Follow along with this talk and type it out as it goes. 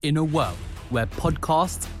In a world where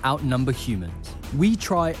podcasts outnumber humans, we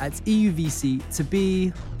try at EUVC to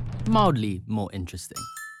be mildly more interesting.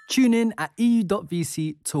 Tune in at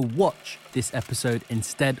EU.VC to watch this episode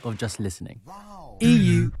instead of just listening. Wow.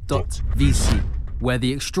 EU.VC, where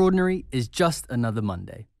the extraordinary is just another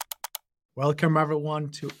Monday. Welcome, everyone,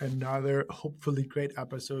 to another hopefully great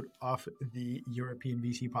episode of the European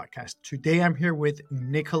VC podcast. Today, I'm here with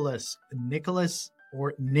Nicholas. Nicholas,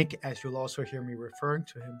 or Nick, as you'll also hear me referring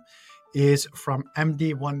to him, is from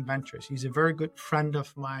MD1 Ventures. He's a very good friend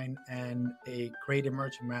of mine and a great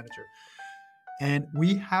emerging manager. And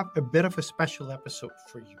we have a bit of a special episode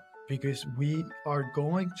for you because we are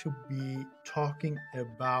going to be talking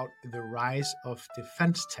about the rise of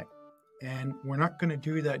defense tech. And we're not going to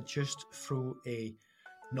do that just through a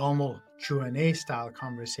normal Q&A style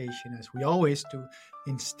conversation as we always do.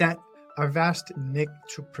 Instead, I've asked Nick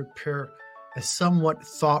to prepare a somewhat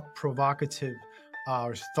thought-provocative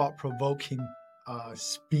or thought-provoking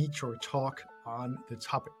speech or talk on the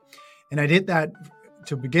topic. And I did that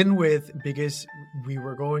to begin with because we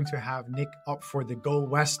were going to have Nick up for the Go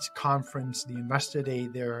West conference, the Investor Day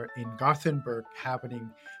there in Gothenburg,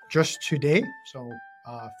 happening just today. So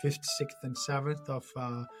 5th, 6th, and 7th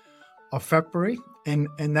of February. And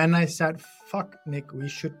then I said, fuck, Nick, we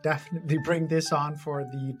should definitely bring this on for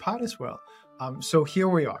the pod as well. So here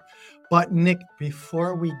we are. But Nick,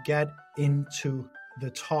 before we get into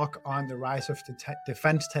the talk on the rise of the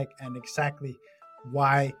defense tech and exactly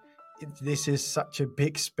why this is such a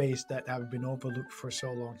big space that have been overlooked for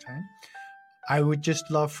so long time, I would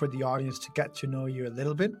just love for the audience to get to know you a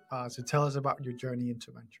little bit. So tell us about your journey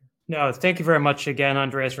into venture. No, thank you very much again,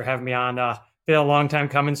 Andreas, for having me on. Been a long time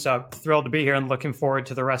coming, so I'm thrilled to be here and looking forward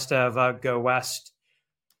to the rest of Go West.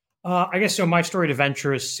 I guess so. My story to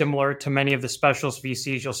venture is similar to many of the specialist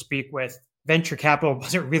VCs you'll speak with. Venture capital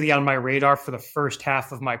wasn't really on my radar for the first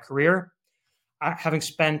half of my career. Having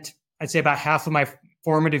spent, I'd say, about half of my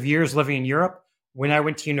formative years living in Europe, when I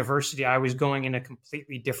went to university, I was going in a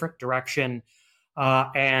completely different direction.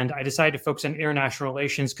 And I decided to focus on international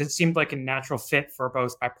relations because it seemed like a natural fit for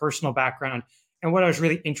both my personal background and what I was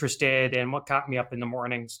really interested in, what got me up in the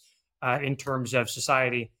mornings in terms of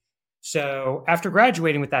society. So after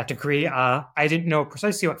graduating with that degree, I didn't know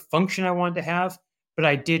precisely what function I wanted to have, but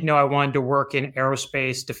I did know I wanted to work in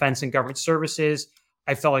aerospace, defense, and government services.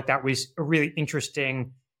 I felt like that was a really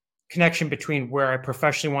interesting connection between where I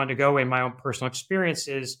professionally wanted to go and my own personal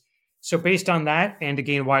experiences. So based on that, and to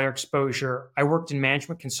gain wider exposure, I worked in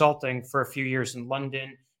management consulting for a few years in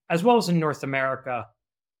London, as well as in North America,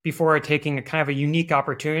 before taking a kind of a unique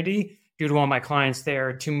opportunity due to one of my clients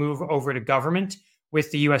there to move over to government with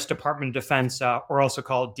the U.S. Department of Defense, or also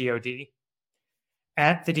called DoD.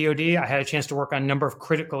 At the DoD, I had a chance to work on a number of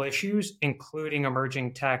critical issues, including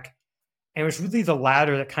emerging tech. And it was really the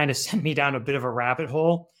latter that kind of sent me down a bit of a rabbit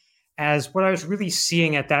hole, as what I was really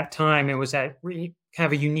seeing at that time, it was at really kind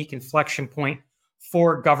of a unique inflection point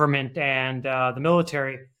for government and the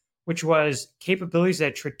military, which was capabilities that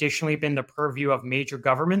had traditionally been the purview of major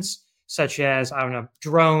governments, such as,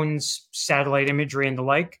 drones, satellite imagery, and the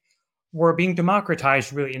like, were being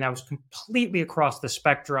democratized, really. And that was completely across the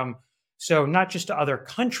spectrum. So not just to other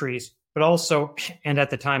countries, but also, and at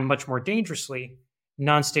the time, much more dangerously,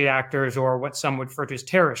 non-state actors or what some would refer to as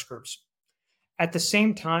terrorist groups. At the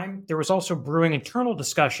same time, there was also brewing internal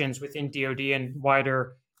discussions within DoD and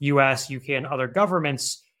wider US, UK, and other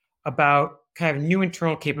governments about kind of new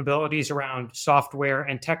internal capabilities around software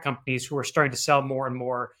and tech companies who were starting to sell more and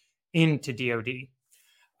more into DoD.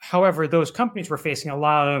 However, those companies were facing a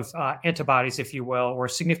lot of antibodies, if you will, or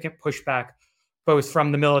significant pushback, both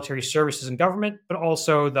from the military services and government, but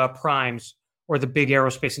also the primes or the big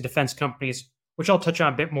aerospace and defense companies, which I'll touch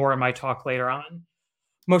on a bit more in my talk later on.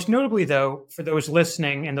 Most notably, though, for those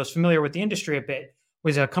listening and those familiar with the industry a bit,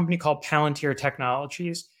 was a company called Palantir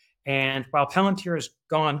Technologies. And while Palantir has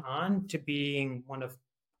gone on to being one of,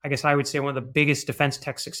 I guess I would say, one of the biggest defense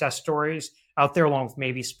tech success stories out there, along with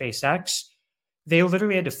maybe SpaceX, they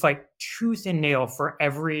literally had to fight tooth and nail for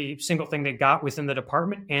every single thing they got within the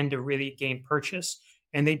department and to really gain purchase.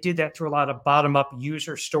 And they did that through a lot of bottom-up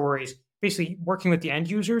user stories, basically working with the end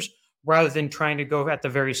users rather than trying to go at the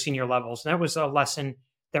very senior levels. And that was a lesson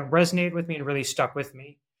that resonated with me and really stuck with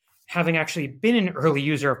me. Having actually been an early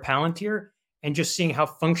user of Palantir and just seeing how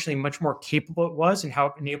functionally much more capable it was and how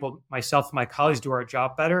it enabled myself and my colleagues to do our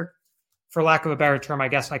job better, for lack of a better term, I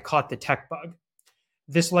guess I caught the tech bug.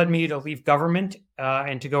 This led me to leave government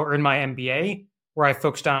and to go earn my MBA, where I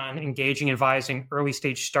focused on engaging and advising early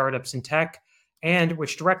stage startups in tech, and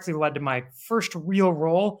which directly led to my first real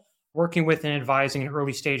role working with and advising an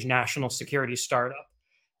early stage national security startup.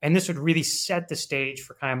 And this would really set the stage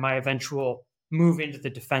for kind of my eventual move into the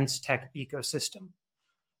defense tech ecosystem.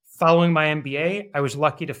 Following my MBA, I was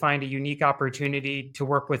lucky to find a unique opportunity to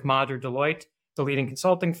work with Maude or Deloitte, the leading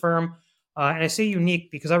consulting firm. And I say unique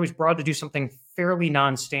because I was brought to do something fairly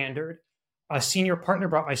non-standard. A senior partner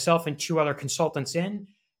brought myself and 2 other consultants in,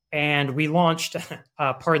 and we launched,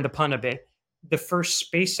 pardon the pun a bit, the first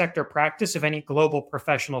space sector practice of any global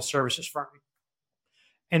professional services firm.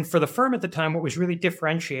 And for the firm at the time, what was really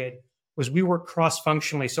differentiated was we worked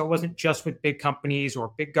cross-functionally. So it wasn't just with big companies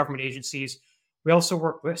or big government agencies. We also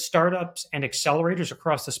worked with startups and accelerators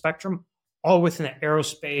across the spectrum, all within the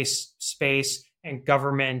aerospace, space, and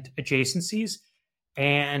government adjacencies.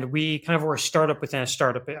 And we kind of were a startup,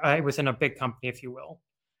 within a big company, if you will.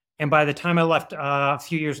 And by the time I left a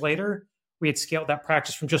few years later, we had scaled that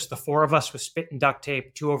practice from just the 4 of us with spit and duct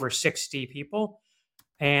tape to over 60 people.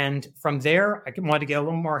 And from there, I wanted to get a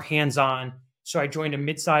little more hands-on. So I joined a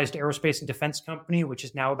mid-sized aerospace and defense company, which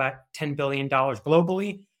is now about $10 billion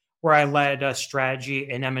globally, where I led strategy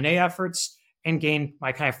and M&A efforts and gained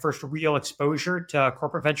my kind of first real exposure to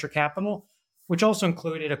corporate venture capital, which also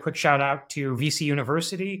included a quick shout out to VC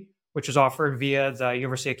University, which was offered via the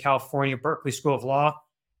University of California, Berkeley School of Law.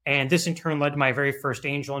 And this in turn led to my very first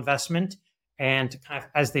angel investment. And kind of,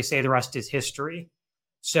 as they say, the rest is history.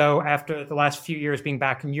 So after the last few years being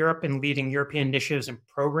back in Europe and leading European initiatives and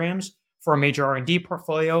programs for a major R&D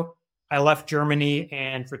portfolio, I left Germany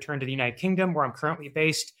and returned to the United Kingdom, where I'm currently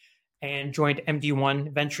based, and joined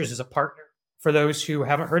MD1 Ventures as a partner. For those who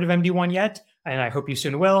haven't heard of MD1 yet, and I hope you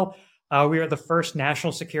soon will, we are the first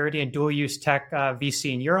national security and dual-use tech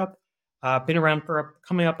VC in Europe. Been around for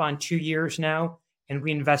coming up on 2 years now, and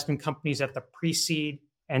we invest in companies at the pre-seed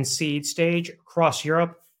and seed stage across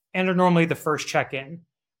Europe, and are normally the first check-in.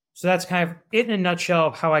 So that's kind of it in a nutshell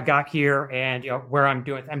of how I got here and where I'm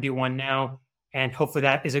doing with MD1 now. And hopefully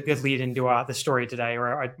that is a good lead into the story today,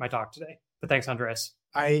 or my talk today. But thanks, Andreas.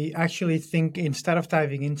 I actually think instead of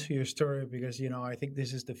diving into your story, because, I think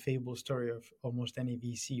this is the fable story of almost any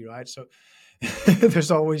VC, right? So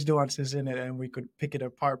there's always nuances in it and we could pick it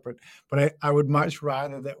apart, but I would much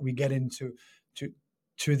rather that we get into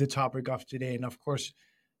to the topic of today. And of course,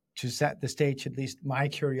 to set the stage, at least my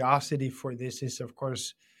curiosity for this is, of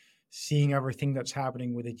course, seeing everything that's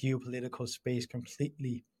happening with the geopolitical space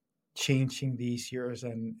completely changing these years,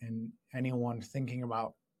 and anyone thinking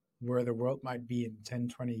about where the world might be in 10,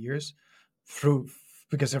 20 years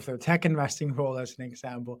because of their tech investing role, as an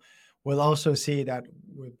example, we'll also see that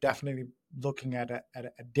we're definitely looking at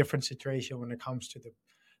a different situation when it comes to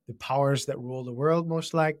the powers that rule the world.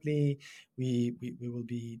 Most likely, we're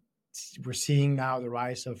seeing now the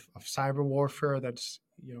rise of cyber warfare that's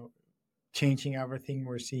changing everything.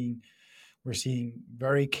 We're seeing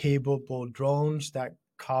very capable drones that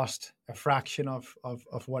cost a fraction of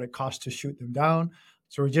what it costs to shoot them down.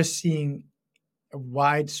 So we're just seeing a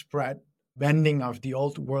widespread bending of the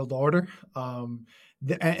old world order. And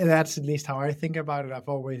that's at least how I think about it. I've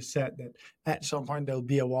always said that at some point there'll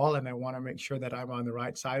be a wall, and I want to make sure that I'm on the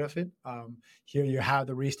right side of it. Here you have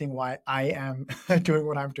the reasoning why I am doing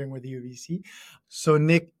what I'm doing with UVC. So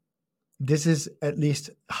Nick, this is at least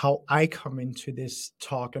how I come into this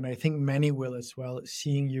talk, and I think many will as well,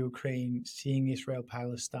 seeing Ukraine, seeing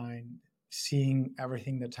Israel-Palestine, seeing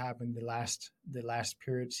everything that's happened the last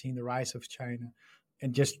period, seeing the rise of China,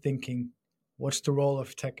 and just thinking, what's the role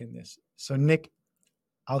of tech in this? So Nick,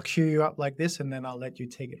 I'll cue you up like this, and then I'll let you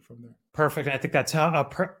take it from there. Perfect. I think that's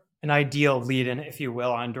an ideal lead-in, if you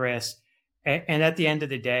will, Andreas. And at the end of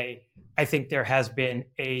the day, I think there has been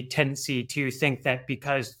a tendency to think that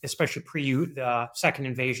because, especially the second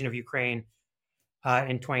invasion of Ukraine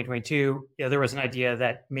in 2022, there was an idea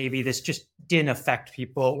that maybe this just didn't affect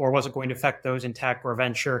people or wasn't going to affect those in tech or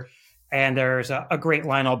venture. And there's a great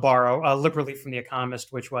line I'll borrow liberally from The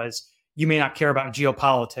Economist, which was, you may not care about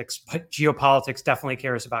geopolitics, but geopolitics definitely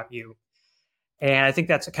cares about you. And I think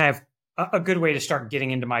that's a kind of a good way to start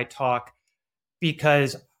getting into my talk,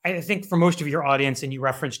 because I think for most of your audience, and you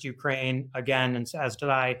referenced Ukraine again, and as did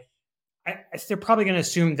I they're probably going to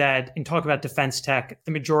assume that in talking about defense tech,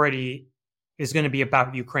 the majority is going to be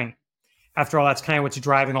about Ukraine. After all, that's kind of what's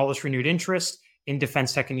driving all this renewed interest in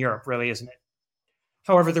defense tech in Europe, really, isn't it?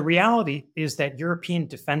 However, the reality is that European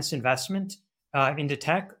defense investment into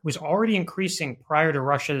tech was already increasing prior to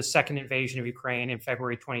Russia's second invasion of Ukraine in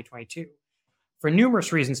February 2022. For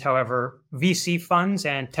numerous reasons, however, VC funds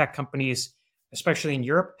and tech companies, especially in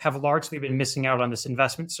Europe, have largely been missing out on this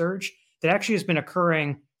investment surge that actually has been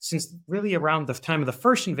occurring since really around the time of the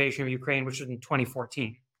first invasion of Ukraine, which was in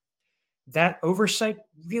 2014. That oversight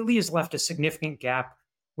really has left a significant gap,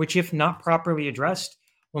 which, if not properly addressed,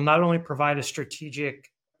 will not only provide a strategic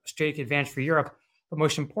strategic advantage for Europe. But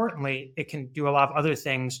most importantly, it can do a lot of other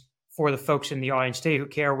things for the folks in the audience today who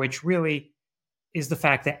care, which really is the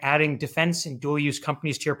fact that adding defense and dual use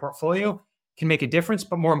companies to your portfolio can make a difference,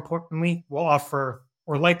 but more importantly, will offer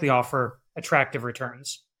or likely offer attractive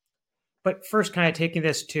returns. But first, kind of taking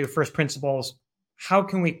this to first principles, how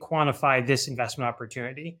can we quantify this investment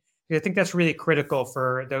opportunity? Because I think that's really critical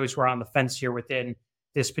for those who are on the fence here within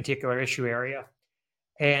this particular issue area.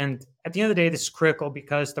 And at the end of the day, this is critical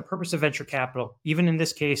because the purpose of venture capital, even in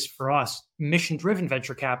this case for us, mission-driven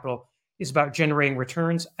venture capital, is about generating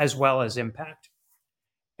returns as well as impact.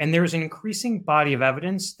 And there's an increasing body of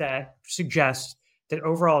evidence that suggests that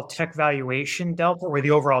overall tech valuation delta, or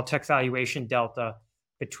the overall tech valuation delta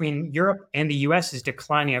between Europe and the US is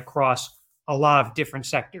declining across a lot of different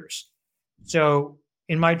sectors. So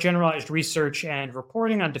in my generalized research and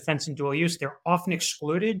reporting on defense and dual use, they're often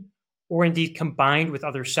excluded or indeed combined with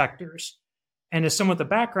other sectors. And as someone with the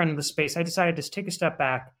background in the space, I decided to take a step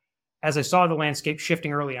back as I saw the landscape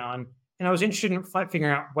shifting early on. And I was interested in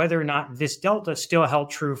figuring out whether or not this delta still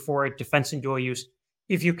held true for defense and dual use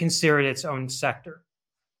if you consider it its own sector.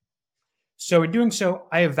 So in doing so,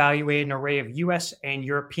 I evaluated an array of US and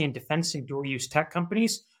European defense and dual use tech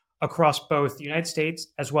companies across both the United States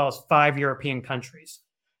as well as 5 European countries.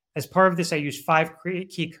 As part of this, I used 5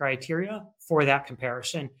 key criteria for that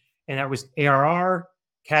comparison. And that was ARR,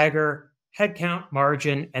 CAGR, headcount,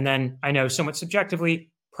 margin, and then I know somewhat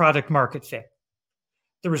subjectively, product market fit.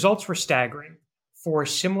 The results were staggering. For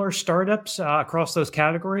similar startups across those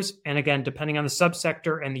categories, and again, depending on the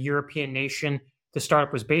subsector and the European nation the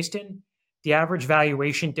startup was based in, the average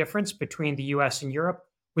valuation difference between the US and Europe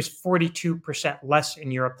was 42% less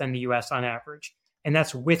in Europe than the US on average. And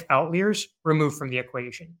that's with outliers removed from the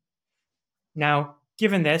equation. Now,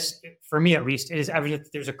 given this, for me at least, it is evident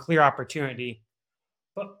that there's a clear opportunity.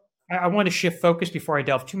 But I want to shift focus before I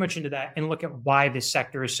delve too much into that and look at why this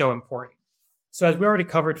sector is so important. So as we already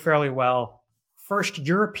covered fairly well, first,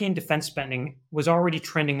 European defense spending was already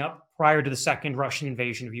trending up prior to the second Russian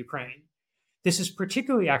invasion of Ukraine. This is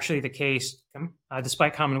particularly actually the case,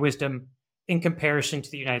 despite common wisdom, in comparison to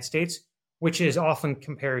the United States, which is often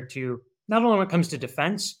compared to not only when it comes to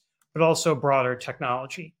defense, but also broader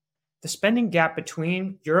technology. The spending gap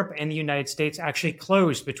between Europe and the United States actually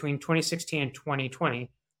closed between 2016 and 2020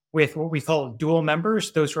 with what we call dual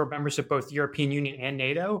members, those who are members of both the European Union and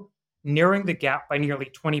NATO, narrowing the gap by nearly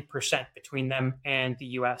 20% between them and the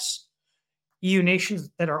US. EU nations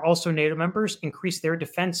that are also NATO members increased their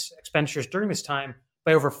defense expenditures during this time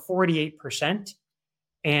by over 48%.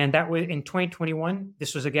 And that was in 2021.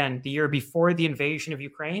 This was, again, the year before the invasion of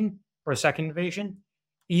Ukraine, or a second invasion.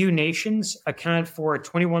 EU nations accounted for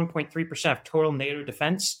 21.3% of total NATO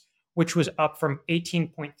defense, which was up from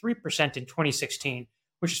 18.3% in 2016,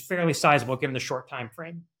 which is fairly sizable given the short time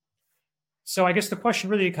frame. So I guess the question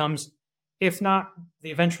really becomes, if not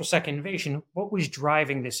the eventual second invasion, what was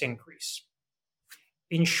driving this increase?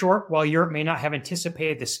 In short, while Europe may not have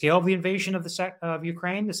anticipated the scale of the invasion of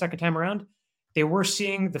Ukraine the second time around, they were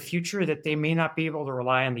seeing the future that they may not be able to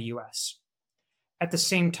rely on the US. At the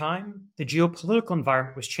same time, the geopolitical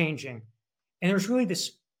environment was changing, and there was really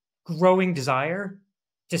this growing desire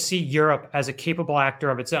to see Europe as a capable actor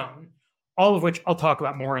of its own, all of which I'll talk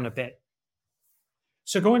about more in a bit.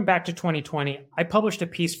 So going back to 2020, I published a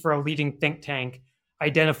piece for a leading think tank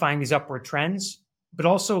identifying these upward trends, but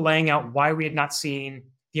also laying out why we had not seen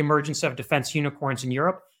the emergence of defense unicorns in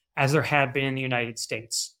Europe as there had been in the United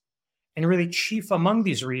States. And really chief among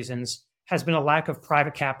these reasons has been a lack of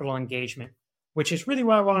private capital engagement, which is really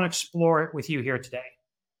what I want to explore with you here today.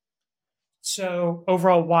 So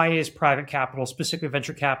overall, why is private capital, specifically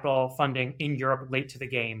venture capital funding in Europe, late to the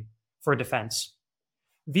game for defense?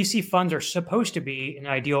 VC funds are supposed to be, in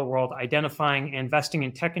an ideal world, identifying and investing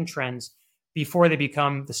in tech and trends before they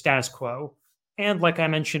become the status quo. And like I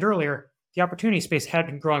mentioned earlier, the opportunity space had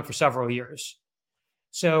been growing for several years.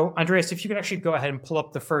 So Andreas, if you could actually go ahead and pull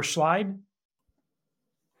up the first slide.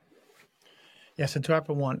 Yes, and to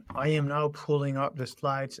everyone, I am now pulling up the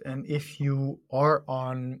slides, and if you are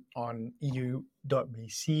on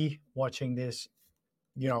EU.vc watching this,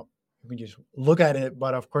 you can just look at it.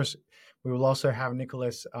 But of course, we will also have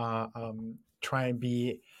Nicholas try and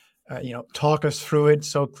be, talk us through it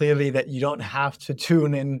so clearly that you don't have to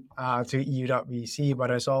tune in to EU.vc.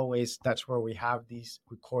 But as always, that's where we have these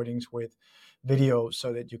recordings with video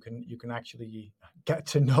so that you can actually get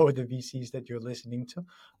to know the VCs that you're listening to.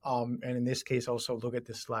 And in this case, also look at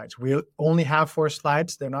the slides. We only have 4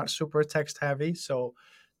 slides. They're not super text heavy, so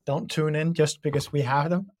don't tune in just because we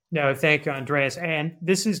have them. No, thank you, Andreas. And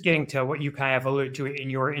this is getting to what you kind of alluded to in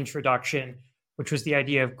your introduction, which was the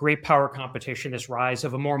idea of great power competition, this rise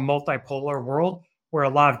of a more multipolar world where a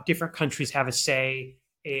lot of different countries have a say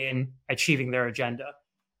in achieving their agenda.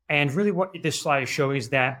 And really what this slide is showing is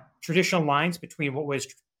that traditional lines between what was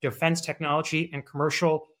defense technology and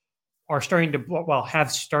commercial are starting to,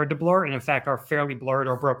 have started to blur, and in fact are fairly blurred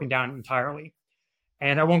or broken down entirely.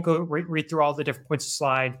 And I won't go read through all the different points of the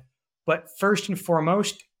slide, but first and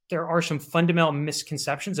foremost, there are some fundamental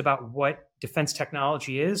misconceptions about what defense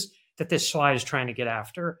technology is that this slide is trying to get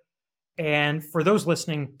after. And for those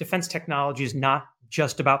listening, defense technology is not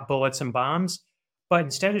just about bullets and bombs, but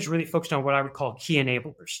instead is really focused on what I would call key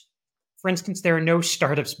enablers. For instance, there are no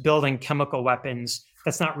startups building chemical weapons.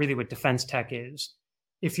 That's not really what defense tech is.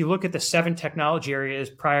 If you look at the 7 technology areas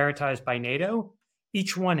prioritized by NATO,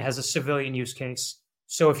 each one has a civilian use case.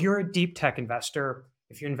 So if you're a deep tech investor,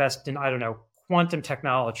 if you invest in, quantum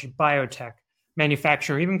technology, biotech,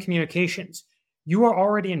 manufacturing, even communications, you are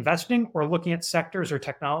already investing or looking at sectors or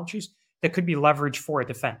technologies that could be leveraged for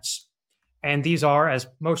defense. And these are, as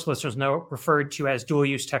most listeners know, referred to as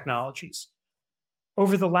dual-use technologies.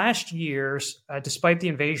 Over the last years, despite the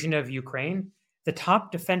invasion of Ukraine, the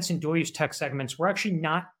top defense and dual-use tech segments were actually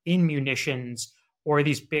not in munitions or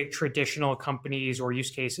these big traditional companies or use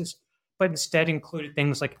cases, but instead included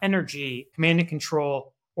things like energy, command and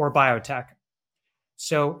control, or biotech.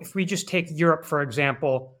 So if we just take Europe, for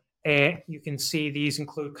example, you can see these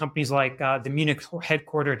include companies like the Munich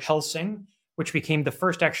headquartered Helsing, which became the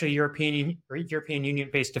first actually European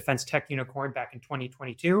Union-based defense tech unicorn back in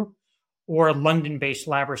 2022, or London-based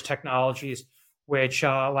Labrys Technologies, which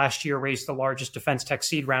last year raised the largest defense tech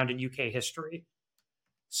seed round in UK history.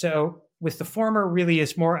 So with the former,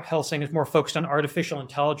 Helsing is more focused on artificial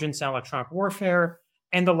intelligence and electronic warfare,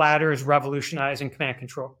 and the latter is revolutionizing command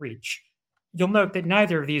control reach. You'll note that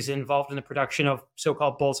neither of these is involved in the production of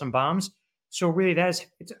so-called bullets and bombs. So really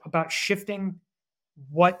it's about shifting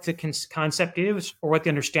what the concept is, or what the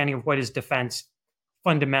understanding of what is defense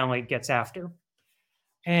fundamentally gets after.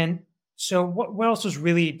 And so what else was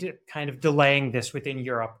really kind of delaying this within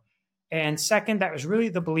Europe? And second, that was really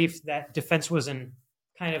the belief that defense was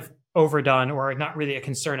kind of overdone or not really a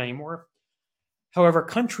concern anymore. However,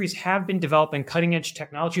 countries have been developing cutting-edge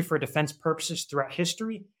technology for defense purposes throughout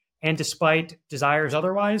history, and despite desires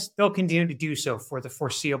otherwise, they'll continue to do so for the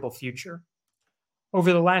foreseeable future.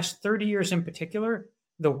 Over the last 30 years in particular,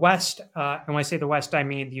 the West, and when I say the West, I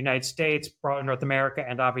mean the United States, broader North America,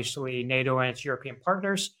 and obviously NATO and its European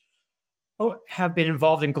partners, have been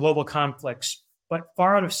involved in global conflicts, but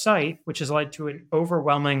far out of sight, which has led to an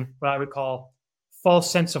overwhelming, what I would call,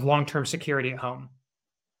 false sense of long-term security at home.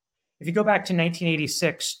 If you go back to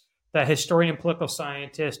 1986, the historian and political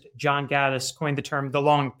scientist John Gaddis coined the term the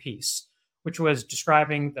long peace, which was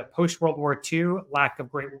describing the post-World War II lack of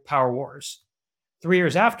great power wars. 3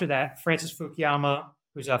 years after that, Francis Fukuyama,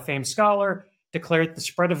 who's a famed scholar, declared the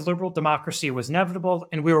spread of liberal democracy was inevitable,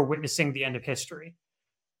 and we were witnessing the end of history.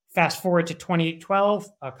 Fast forward to 2012,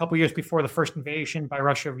 a couple years before the first invasion by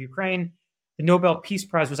Russia of Ukraine, the Nobel Peace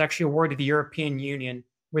Prize was actually awarded to the European Union,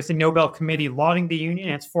 with the Nobel Committee lauding the Union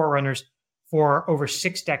and its forerunners for over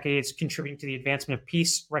 6 decades contributing to the advancement of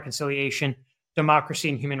peace, reconciliation, democracy,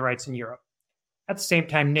 and human rights in Europe. At the same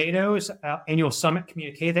time, NATO's annual summit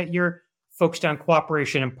communique that year focused on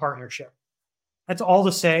cooperation and partnership. That's all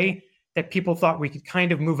to say that people thought we could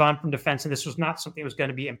kind of move on from defense, and this was not something that was going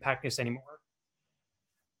to be impacting us anymore.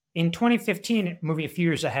 In 2015, moving a few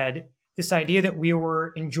years ahead, this idea that we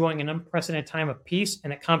were enjoying an unprecedented time of peace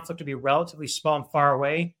and that conflict would be relatively small and far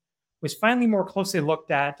away was finally more closely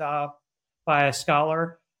looked at by a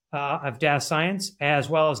scholar of data science, as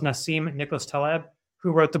well as Nassim Nicholas Taleb,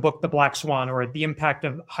 who wrote the book The Black Swan, or The Impact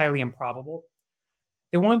of Highly Improbable.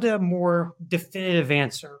 They wanted a more definitive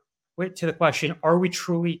answer to the question, are we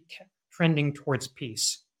truly trending towards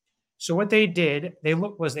peace? So what they did, they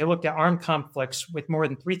looked at armed conflicts with more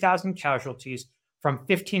than 3,000 casualties from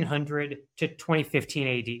 1500 to 2015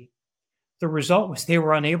 AD. The result was they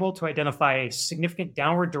were unable to identify a significant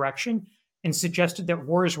downward direction and suggested that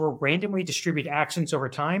wars were randomly distributed accidents over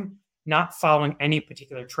time, not following any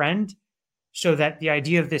particular trend, so that the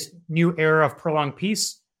idea of this new era of prolonged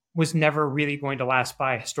peace was never really going to last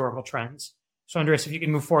by historical trends. So Andreas, if you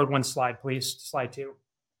can move forward one slide, please, slide 2.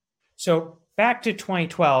 So back to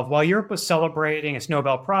 2012, while Europe was celebrating its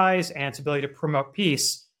Nobel Prize and its ability to promote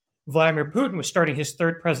peace, Vladimir Putin was starting his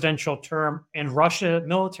 3rd presidential term, and Russia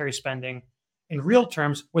military spending, in real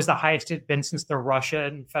terms, was the highest it had been since the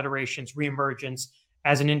Russian Federation's reemergence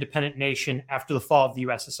as an independent nation after the fall of the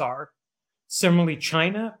USSR. Similarly,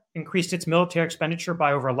 China increased its military expenditure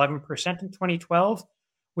by over 11% in 2012,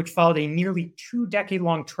 which followed a nearly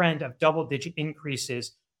 2-decade-long trend of double-digit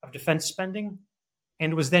increases of defense spending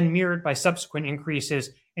and was then mirrored by subsequent increases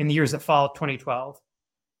in the years that followed 2012.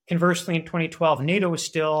 Conversely, in 2012, NATO was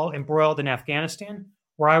still embroiled in Afghanistan,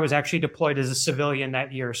 where I was actually deployed as a civilian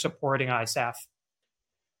that year supporting ISAF.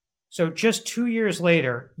 So just 2 years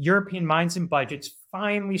later, European minds and budgets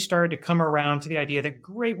finally started to come around to the idea that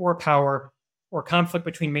great war power or conflict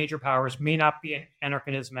between major powers may not be an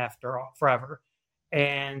anachronism after all, forever.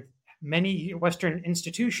 And many Western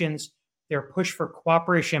institutions, their push for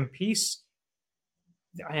cooperation and peace,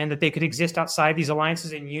 and that they could exist outside these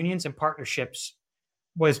alliances and unions and partnerships,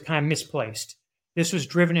 was kind of misplaced. This was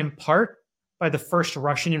driven in part by the first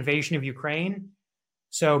Russian invasion of Ukraine.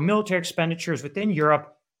 So military expenditures within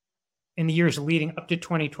Europe in the years leading up to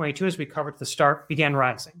 2022, as we covered at the start, began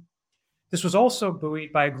rising. This was also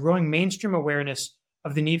buoyed by a growing mainstream awareness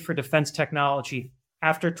of the need for defense technology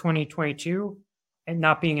after 2022, and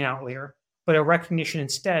not being an outlier, but a recognition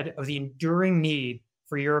instead of the enduring need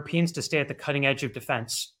for Europeans to stay at the cutting edge of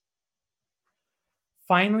defense.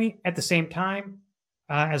 Finally, at the same time,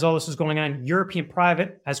 as all this is going on, European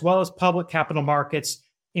private as well as public capital markets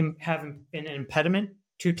have been an impediment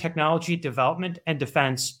to technology development and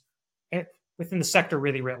defense within the sector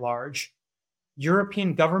really writ large.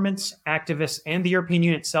 European governments, activists, and the European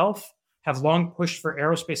Union itself have long pushed for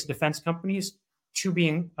aerospace and defense companies to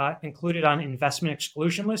be included on investment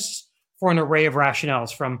exclusion lists for an array of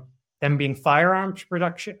rationales, from them being firearms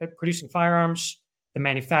producing firearms, the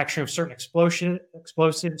manufacturing of certain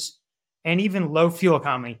explosives, and even low fuel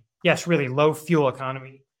economy. Yes, really low fuel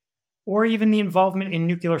economy, or even the involvement in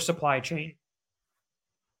nuclear supply chain.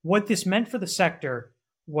 What this meant for the sector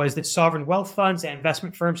was that sovereign wealth funds and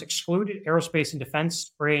investment firms excluded aerospace and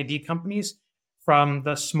defense, or A&D companies, from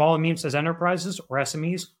the small and medium-sized enterprises, or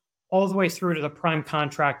SMEs, all the way through to the prime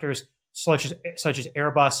contractors such as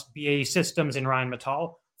Airbus, BAE Systems, and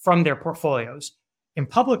Rheinmetall from their portfolios. In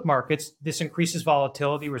public markets, this increases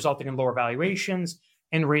volatility, resulting in lower valuations,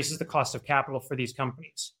 and raises the cost of capital for these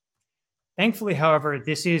companies. Thankfully, however,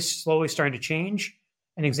 this is slowly starting to change.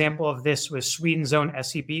 An example of this was Sweden's own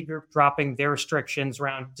SEB Group dropping their restrictions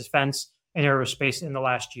around defense and aerospace in the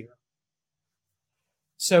last year.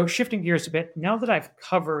 So shifting gears a bit, now that I've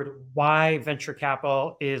covered why venture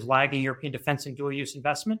capital is lagging European defense and dual-use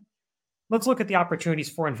investment, let's look at the opportunities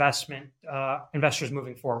for investors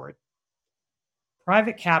moving forward.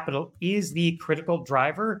 Private capital is the critical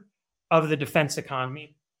driver of the defense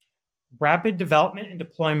economy. Rapid development and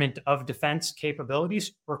deployment of defense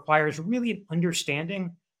capabilities requires really an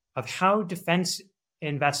understanding of how defense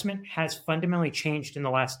investment has fundamentally changed in the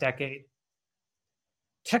last decade.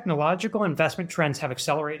 Technological investment trends have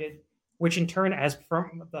accelerated, which in turn, as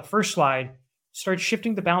from the first slide, started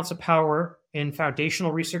shifting the balance of power in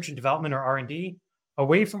foundational research and development, or R&D,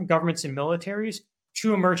 away from governments and militaries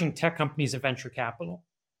to emerging tech companies and venture capital.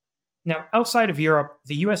 Now, outside of Europe,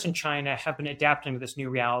 the US and China have been adapting to this new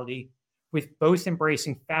reality, with both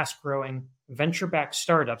embracing fast-growing, venture-backed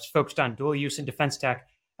startups focused on dual-use and defense tech,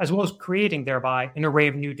 as well as creating thereby an array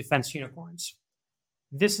of new defense unicorns.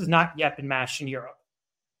 This has not yet been matched in Europe.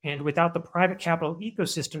 And without the private capital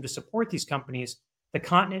ecosystem to support these companies, the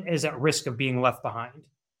continent is at risk of being left behind.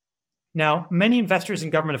 Now, many investors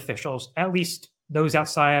and government officials, at least those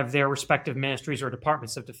outside of their respective ministries or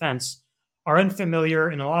departments of defense, are unfamiliar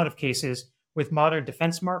in a lot of cases with modern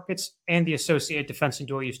defense markets and the associated defense and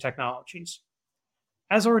dual-use technologies.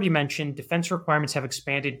 As already mentioned, defense requirements have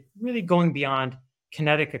expanded, really going beyond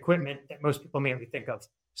kinetic equipment that most people mainly think of,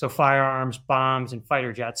 so firearms, bombs, and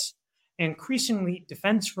fighter jets. And increasingly,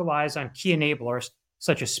 defense relies on key enablers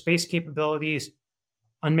such as space capabilities,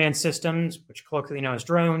 unmanned systems, which colloquially known as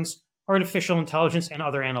drones, artificial intelligence, and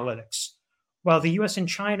other analytics. While the US and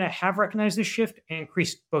China have recognized this shift and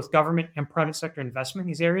increased both government and private sector investment in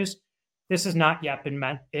these areas, this has not yet been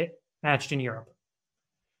matched in Europe.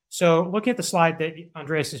 So looking at the slide that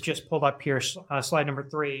Andreas has just pulled up here, slide number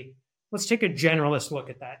 3, let's take a generalist look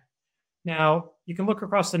at that. Now, you can look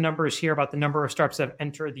across the numbers here about the number of startups that have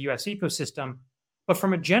entered the US ecosystem, but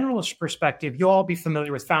from a generalist perspective, you'll all be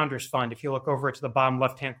familiar with Founders Fund if you look over to the bottom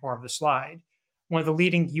left-hand corner of the slide, one of the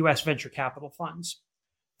leading US venture capital funds.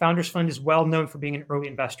 Founders Fund is well known for being an early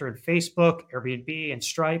investor in Facebook, Airbnb, and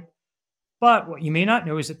Stripe. But what you may not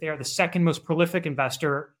know is that they are the second most prolific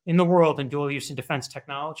investor in the world in dual-use and defense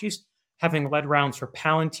technologies, having led rounds for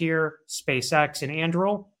Palantir, SpaceX, and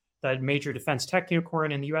Anduril, the major defense tech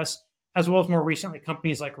unicorn in the US, as well as more recently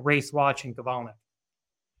companies like Wraithwatch and Gavalnik.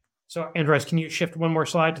 So, Andreas, can you shift one more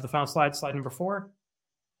slide to the final slide, slide number 4?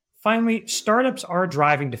 Finally, startups are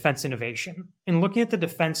driving defense innovation. And looking at the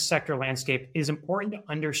defense sector landscape, it is important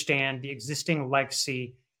to understand the existing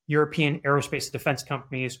legacy European aerospace and defense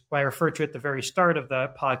companies, who I referred to at the very start of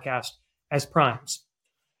the podcast as primes.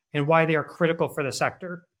 and why they are critical for the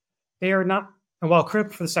sector. They are not, and while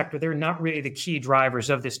critical for the sector, they're not really the key drivers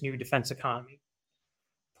of this new defense economy.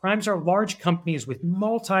 Primes are large companies with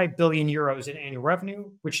multi-billion euros in annual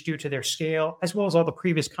revenue, which due to their scale, as well as all the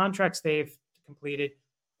previous contracts they've completed,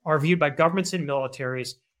 are viewed by governments and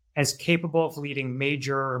militaries as capable of leading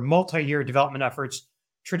major multi-year development efforts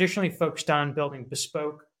traditionally focused on building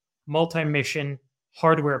bespoke, multi-mission,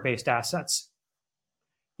 hardware-based assets.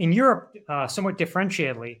 In Europe, somewhat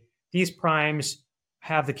differentiatedly, these primes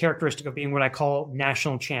have the characteristic of being what I call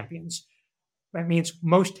national champions. That means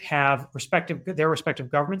most have their respective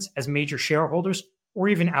governments as major shareholders or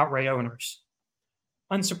even outright owners.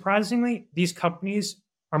 Unsurprisingly, these companies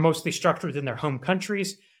are mostly structured within their home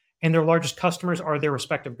countries, and their largest customers are their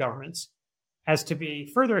respective governments. As to be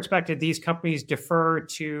further expected, these companies are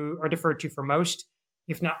deferred to for most,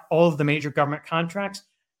 if not all, of the major government contracts,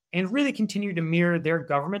 and really continue to mirror their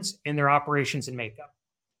governments in their operations and makeup.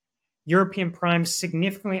 European primes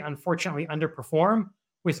significantly, unfortunately, underperform,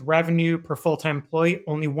 with revenue per full-time employee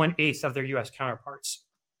only 1/8 of their US counterparts.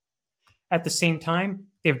 At the same time,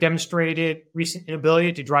 they've demonstrated recent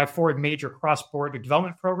inability to drive forward major cross-border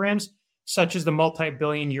development programs, such as the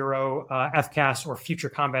multi-billion euro FCAS or Future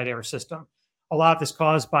Combat Air System. A lot of this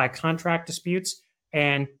caused by contract disputes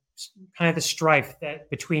and kind of the strife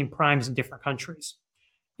between primes in different countries.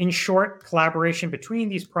 In short, collaboration between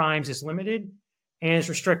these primes is limited and is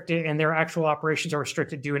restricted, and their actual operations are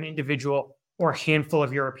restricted to an individual or a handful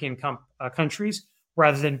of European countries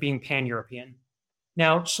rather than being pan-European.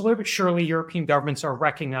 Now, slowly but surely, European governments are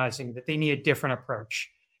recognizing that they need a different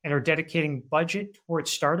approach and are dedicating budget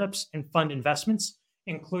towards startups and fund investments,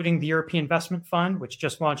 including the European Investment Fund, which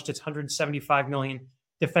just launched its 175 million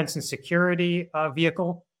defense and security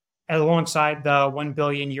vehicle, alongside the 1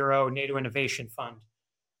 billion euro NATO Innovation Fund.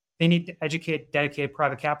 They need to educate dedicated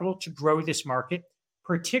private capital to grow this market,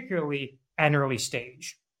 particularly at an early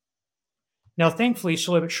stage. Now, thankfully,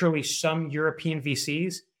 slowly but surely, some European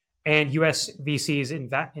VCs and US VCs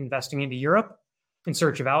investing into Europe in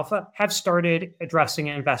search of alpha have started addressing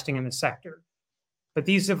and investing in the sector. But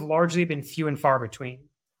these have largely been few and far between.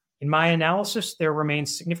 In my analysis, there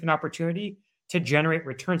remains significant opportunity to generate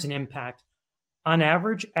returns and impact. On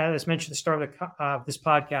average, as mentioned at the start of this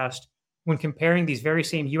podcast, when comparing these very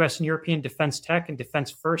same US and European defense tech and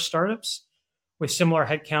defense first startups with similar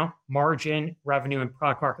headcount, margin, revenue, and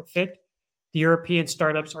product market fit, the European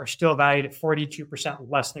startups are still valued at 42%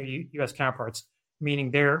 less than their US counterparts,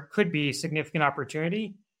 meaning there could be significant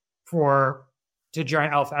opportunity to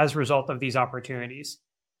generate alpha as a result of these opportunities.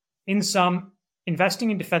 In sum,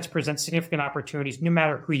 investing in defense presents significant opportunities no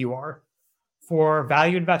matter who you are. For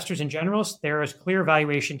value investors and generalists, there is clear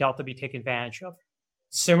valuation delta to be taken advantage of.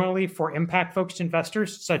 Similarly, for impact-focused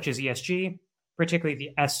investors, such as ESG, particularly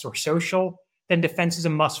the S or social, then defense is a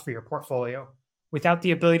must for your portfolio. Without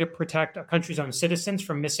the ability to protect a country's own citizens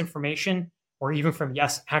from misinformation or even from,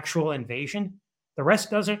 actual invasion, the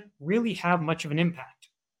rest doesn't really have much of an impact.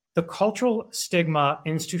 The cultural stigma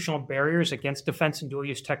and institutional barriers against defense and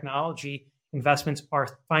dual-use technology investments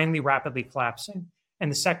are finally rapidly collapsing,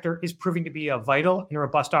 and the sector is proving to be a vital and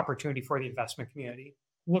robust opportunity for the investment community.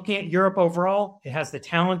 Looking at Europe overall, it has the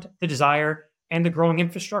talent, the desire, and the growing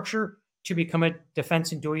infrastructure to become a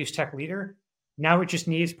defense and dual-use tech leader. Now it just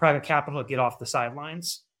needs private capital to get off the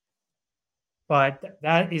sidelines. But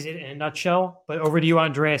that is it in a nutshell. But over to you,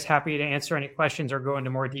 Andreas. Happy to answer any questions or go into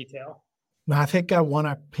more detail. I think I want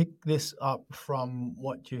to pick this up from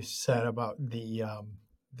what you said about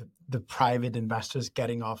the private investors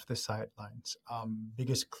getting off the sidelines,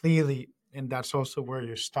 because clearly, and that's also where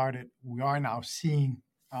you started, we are now seeing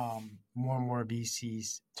more and more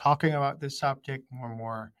VCs talking about this subject, more and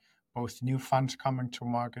more both new funds coming to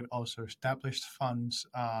market, also established funds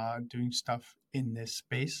doing stuff in this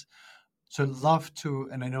space. So love to,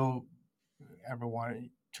 and I know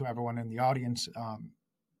everyone in the audience,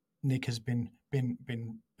 Nick has been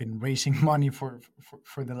raising money for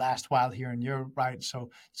the last while here in Europe, right? So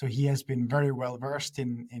he has been very well versed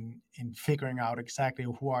in figuring out exactly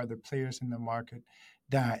who are the players in the market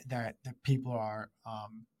that people are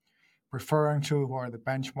referring to, who are the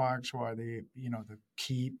benchmarks, who are the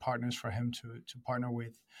key partners for him to partner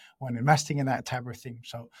with when investing in that type of thing.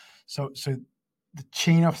 So the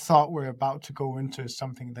chain of thought we're about to go into is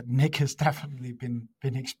something that Nick has definitely been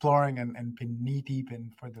exploring and been knee deep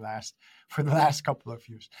in for the last couple of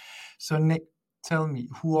years. So Nick, tell me,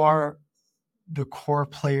 who are the core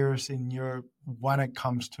players in Europe when it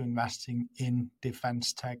comes to investing in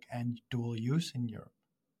defense tech and dual use in Europe?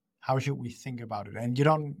 How should we think about it? And you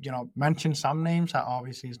don't, mention some names. That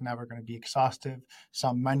obviously is never going to be exhaustive.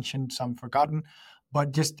 Some mentioned, some forgotten.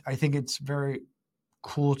 But just, I think it's very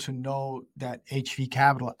cool to know that HV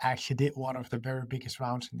Capital actually did one of the very biggest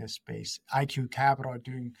rounds in this space. IQ Capital are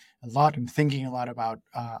doing a lot and thinking a lot about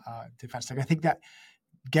defense. Like I think that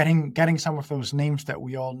getting some of those names that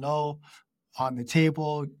we all know on the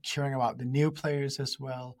table, hearing about the new players as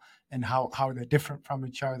well, and how they're different from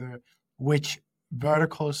each other, which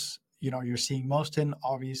verticals you're seeing most in.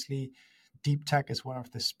 Obviously, deep tech is one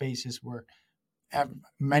of the spaces where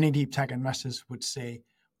many deep tech investors would say,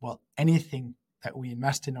 well, anything that we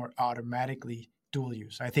invest in are automatically dual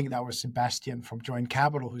use. I think that was Sebastian from Joint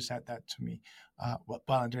Capital who said that to me. Well,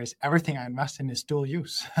 Andreas, everything I invest in is dual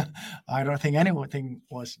use. I don't think anything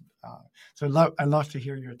was. So I'd love to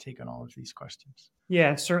hear your take on all of these questions.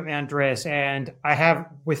 Yeah, certainly, Andreas. And I have,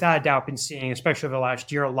 without a doubt, been seeing, especially over the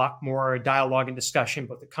last year, a lot more dialogue and discussion,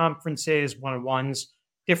 both the conferences, one-on-ones,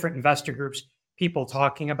 different investor groups, people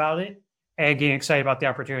talking about it and getting excited about the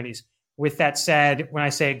opportunities. With that said, when I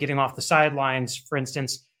say getting off the sidelines, for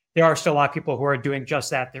instance, there are still a lot of people who are doing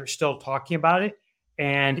just that. They're still talking about it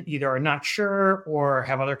and either are not sure or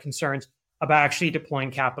have other concerns about actually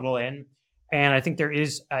deploying capital in. And I think there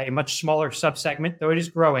is a much smaller subsegment, though it is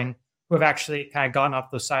growing, who have actually kind of gone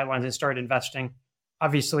off those sidelines and started investing.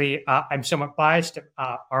 Obviously, I'm somewhat biased,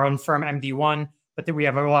 our own firm, MD1, but then we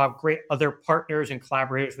have a lot of great other partners and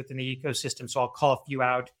collaborators within the ecosystem. So I'll call a few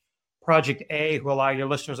out. Project A, who a lot of your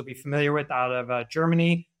listeners will be familiar with, out of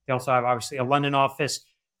Germany. They also have obviously a London office.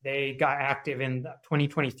 They got active in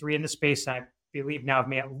 2023 in the space. I believe now have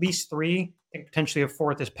made at least 3, I think potentially a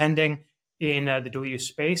 4th is pending in the dual use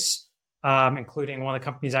space, including one of the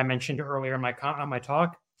companies I mentioned earlier in my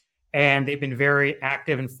talk. And they've been very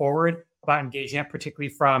active and forward about engaging it, particularly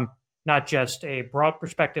from not just a broad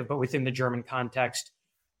perspective, but within the German context.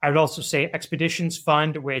 I would also say Expeditions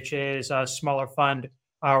Fund, which is a smaller fund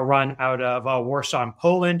run out of Warsaw in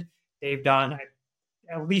Poland. They've done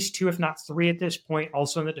at least 2, if not 3 at this point,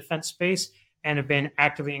 also in the defense space, and have been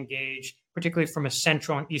actively engaged, particularly from a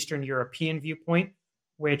Central and Eastern European viewpoint,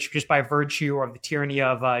 which just by virtue of the tyranny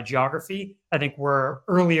of geography, I think we're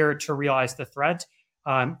earlier to realize the threat,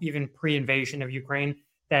 even pre-invasion of Ukraine,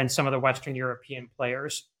 than some of the Western European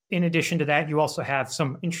players. In addition to that, you also have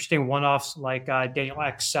some interesting one-offs like Daniel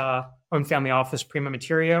Ek's own family office, Prima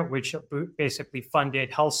Materia, which basically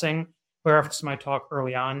funded Helsing, who I referenced in my talk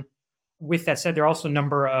early on. With that said, there are also a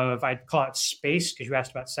number of, I'd call it space, because you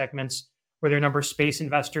asked about segments, where there are a number of space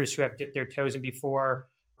investors who have dipped their toes in before,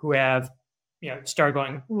 who have started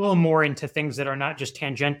going a little more into things that are not just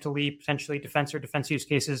tangentially, potentially defense or defense use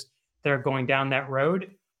cases that are going down that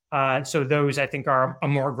road. So those, I think, are a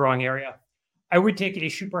more growing area. I would take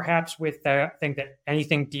issue perhaps with the thing that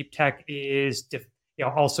anything deep tech is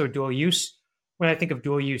also dual use. When I think of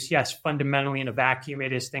dual use, yes, fundamentally in a vacuum,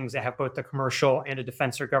 it is things that have both the commercial and a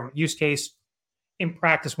defense or government use case. In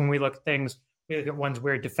practice, when we look at things, we look at ones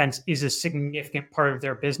where defense is a significant part of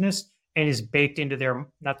their business and is baked into their,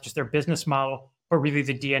 not just their business model, but really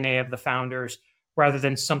the DNA of the founders, rather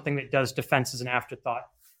than something that does defense as an afterthought.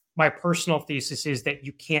 My personal thesis is that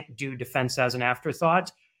you can't do defense as an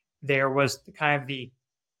afterthought. There was the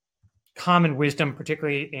common wisdom,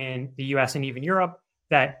 particularly in the US and even Europe,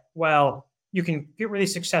 that, well, you can get really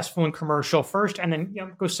successful in commercial first and then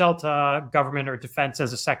go sell to government or defense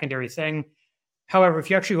as a secondary thing. However, if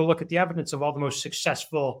you actually go look at the evidence of all the most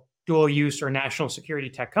successful dual use or national security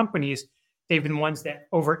tech companies, they've been ones that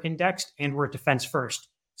over-indexed and were defense first.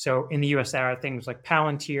 So in the US, there are things like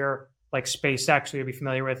Palantir, like SpaceX, you'll be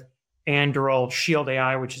familiar with, Anduril, Shield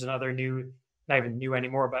AI, which is another new, not even new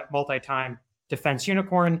anymore, but multi-time defense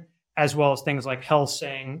unicorn, as well as things like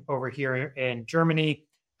Helsing over here in Germany,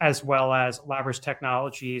 as well as Labras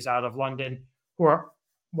Technologies out of London, who are,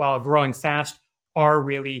 while growing fast, are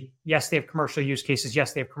really, yes, they have commercial use cases.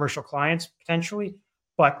 Yes, they have commercial clients potentially,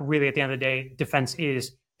 but really at the end of the day, defense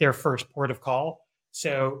is their first port of call.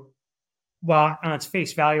 So while on its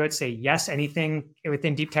face value, I'd say yes, anything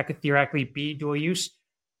within deep tech could theoretically be dual use.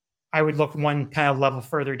 I would look one kind of level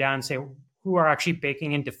further down and say, who are actually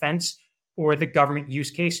baking in defense or the government use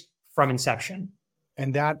case from inception?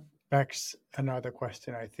 And that begs another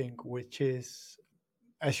question, I think, which is,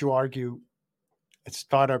 as you argue, a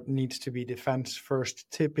startup needs to be defense first,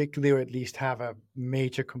 typically, or at least have a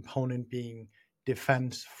major component being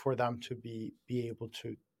defense for them to be able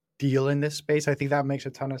to deal in this space. I think that makes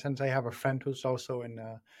a ton of sense. I have a friend who's also in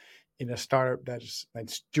a startup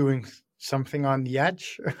that's doing something on the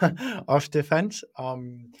edge of defense.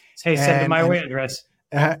 Hey, send it my way, Andres.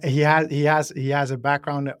 He has a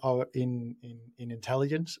background in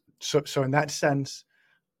intelligence. So in that sense,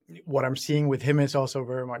 what I'm seeing with him is also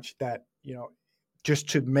very much that, just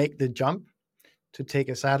to make the jump to take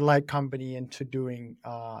a satellite company into doing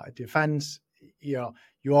defense, you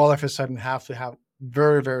all of a sudden have to have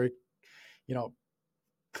very, very,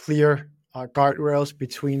 clear guardrails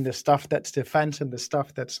between the stuff that's defense and the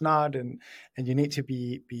stuff that's not, and you need to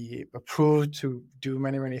be approved to do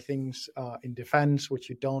many things in defense, which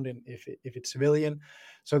you don't if it's civilian.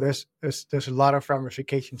 So there's a lot of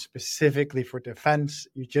ramifications specifically for defense.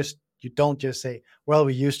 You don't just say, well,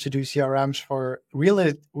 we used to do CRMs for real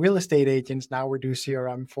estate agents, now we do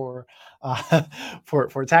CRM for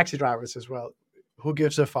taxi drivers as well. Who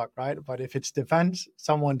gives a fuck, right? But if it's defense,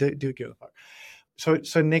 someone do give a fuck.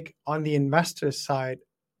 So Nick, on the investor side,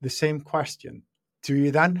 the same question. Do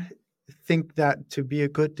you then think that to be a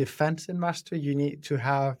good defense investor, you need to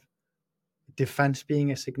have defense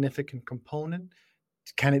being a significant component?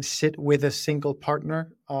 Can it sit with a single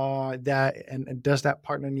partner? And does that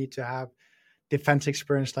partner need to have defense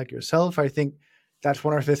experience like yourself? I think that's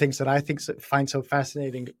one of the things that I find so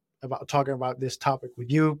fascinating about talking about this topic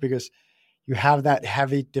with you, because you have that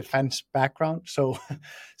heavy defense background. So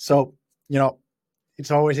it's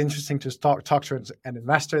always interesting to talk to an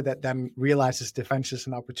investor that then realizes defense is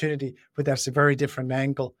an opportunity, but that's a very different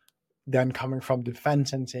angle than coming from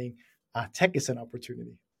defense and saying tech is an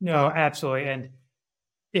opportunity. No, absolutely. And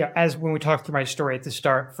as when we talked through my story at the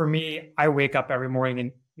start, for me, I wake up every morning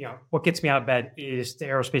and what gets me out of bed is the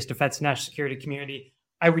aerospace defense and national security community.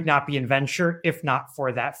 I would not be in venture if not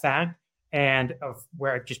for that fact and of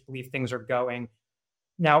where I just believe things are going.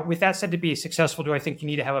 Now, with that said, to be successful, do I think you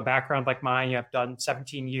need to have a background like mine? You have done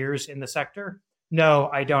 17 years in the sector.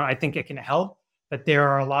 No, I don't. I think it can help, but there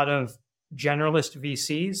are a lot of generalist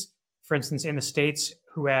VCs, for instance, in the States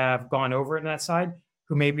who have gone over in that side,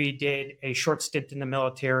 who maybe did a short stint in the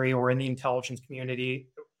military or in the intelligence community,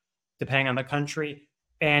 depending on the country,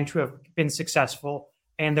 and who have been successful.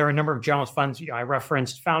 And there are a number of generalist funds. I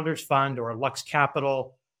referenced Founders Fund or Lux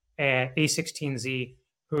Capital and A16Z,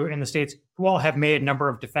 who in the States, who all have made a number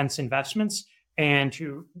of defense investments, and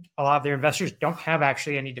who a lot of their investors don't have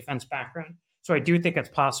actually any defense background. So I do think it's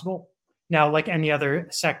possible. Now, like any other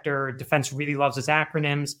sector, defense really loves its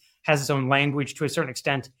acronyms, has its own language to a certain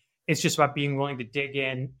extent. It's just about being willing to dig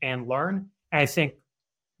in and learn. And I think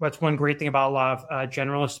what's one great thing about a lot of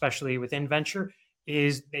generalists, especially within venture,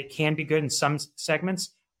 is they can be good in some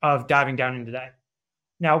segments of diving down into that.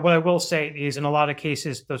 Now, what I will say is in a lot of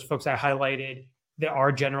cases, those folks I highlighted, there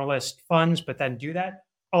are generalist funds, but then do that.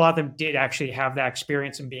 A lot of them did actually have that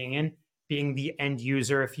experience in being the end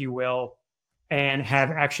user, if you will, and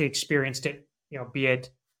have actually experienced it, be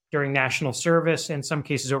it during national service, in some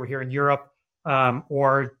cases over here in Europe,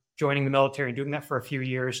 or joining the military and doing that for a few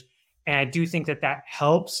years. And I do think that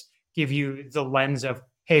helps give you the lens of,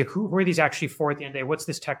 hey, who are these actually for at the end of the day? What's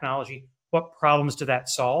this technology? What problems do that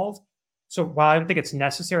solve? So while I don't think it's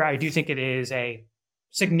necessary, I do think it is a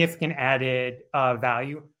significant added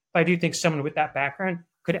value. But I do think someone with that background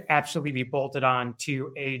could absolutely be bolted on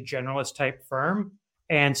to a generalist type firm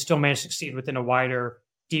and still manage to succeed within a wider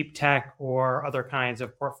deep tech or other kinds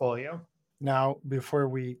of portfolio. Now, before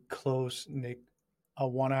we close, Nick, I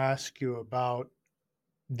want to ask you about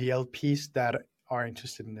the LPs that are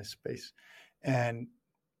interested in this space. And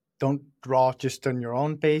don't draw just on your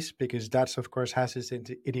own base, because that's, of course, has its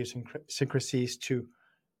idiosyncrasies to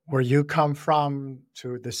where you come from,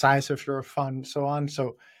 to the size of your fund, so on.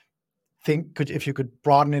 So if you could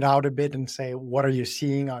broaden it out a bit and say, what are you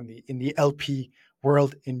seeing in the LP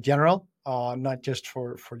world in general, not just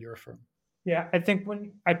for your firm? Yeah, I think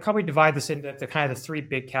I'd probably divide this into the kind of the three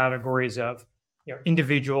big categories of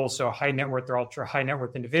individuals, so high net worth or ultra high net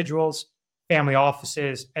worth individuals, family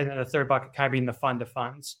offices, and then the third bucket kind of being the fund of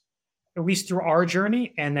funds. At least through our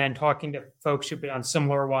journey, and then talking to folks who've been on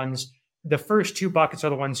similar ones, the first two buckets are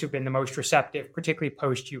the ones who've been the most receptive, particularly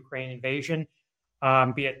post-Ukraine invasion,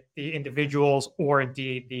 be it the individuals or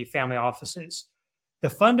indeed the family offices. The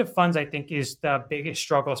fund of funds, I think, is the biggest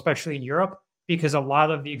struggle, especially in Europe, because a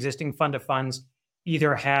lot of the existing fund of funds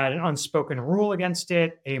either had an unspoken rule against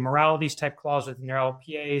it, a moralities type clause within their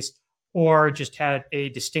LPAs, or just had a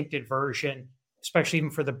distinctive version, especially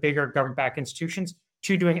even for the bigger government-backed institutions,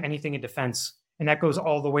 to doing anything in defense. And that goes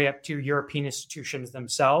all the way up to European institutions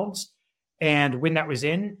themselves. And when that was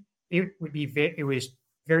in, it was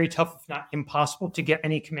very tough, if not impossible, to get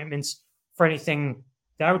any commitments for anything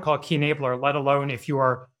that I would call a key enabler, let alone if you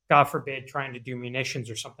are, God forbid, trying to do munitions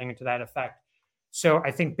or something to that effect. So I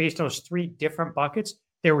think based on those three different buckets,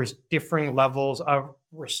 there was differing levels of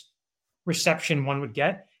reception one would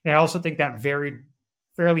get. And I also think that varied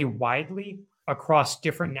fairly widely across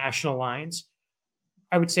different national lines.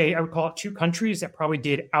 I would call it two countries that probably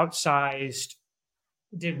did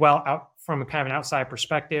well out from a kind of an outside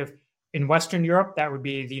perspective. In Western Europe, that would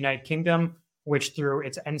be the United Kingdom, which through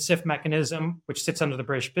its NSIF mechanism, which sits under the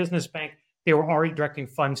British Business Bank, they were already directing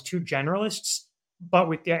funds to generalists, but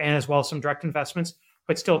and as well as some direct investments,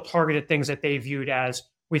 but still targeted things that they viewed as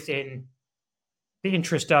within the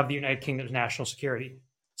interest of the United Kingdom's national security.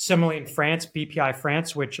 Similarly, in France, BPI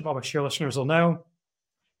France, which your listeners will know,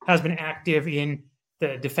 has been active in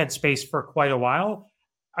the defense space for quite a while.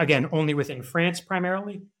 Again, only within France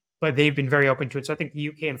primarily, but they've been very open to it. So I think the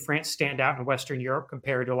UK and France stand out in Western Europe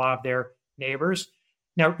compared to a lot of their neighbors.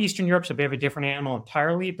 Now, Eastern Europe's a bit of a different animal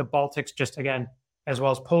entirely. The Baltics, just again, as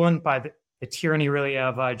well as Poland, by the tyranny really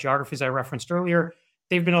of geographies I referenced earlier,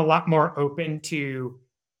 they've been a lot more open to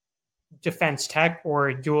defense tech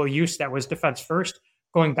or dual use that was defense first,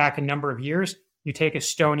 going back a number of years. You take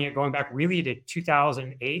Estonia going back really to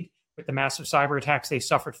 2008 with the massive cyber attacks they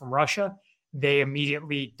suffered from Russia. They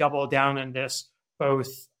immediately doubled down on this, both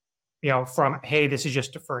from, hey, this is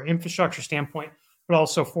just for an infrastructure standpoint, but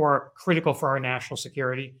also for critical for our national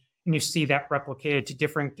security. And you see that replicated to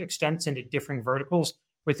different extents into different verticals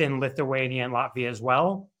within Lithuania and Latvia as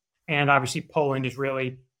well. And obviously Poland is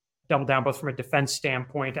really doubled down both from a defense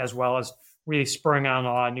standpoint as well as really spurring on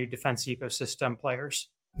a lot of new defense ecosystem players.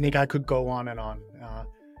 Nick, I could go on and on.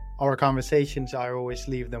 Our conversations, I always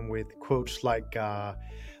leave them with quotes like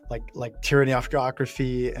tyranny of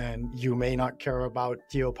geography, and you may not care about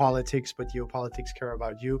geopolitics, but geopolitics care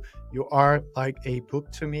about you. You are like a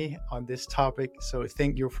book to me on this topic. So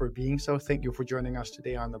thank you for being so. Thank you for joining us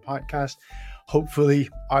today on the podcast. Hopefully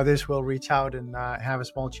others will reach out and have a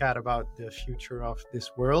small chat about the future of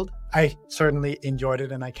this world. I certainly enjoyed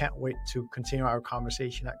it, and I can't wait to continue our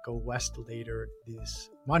conversation at Go West later this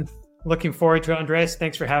month. Looking forward to it, Andreas.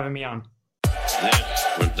 Thanks for having me on. This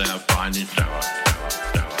was their finest hour.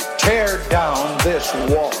 Tear down this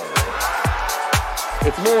wall.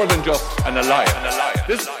 It's more than just an alliance.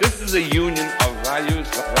 This is a union of values.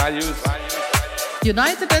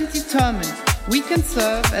 United and determined, we can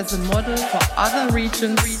serve as a model for other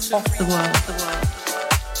regions of the world.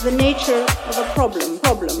 The nature of a problem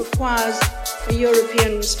requires a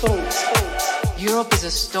European response. Europe is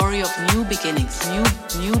a story of new beginnings,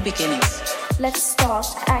 new beginnings. Let's start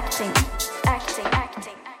acting.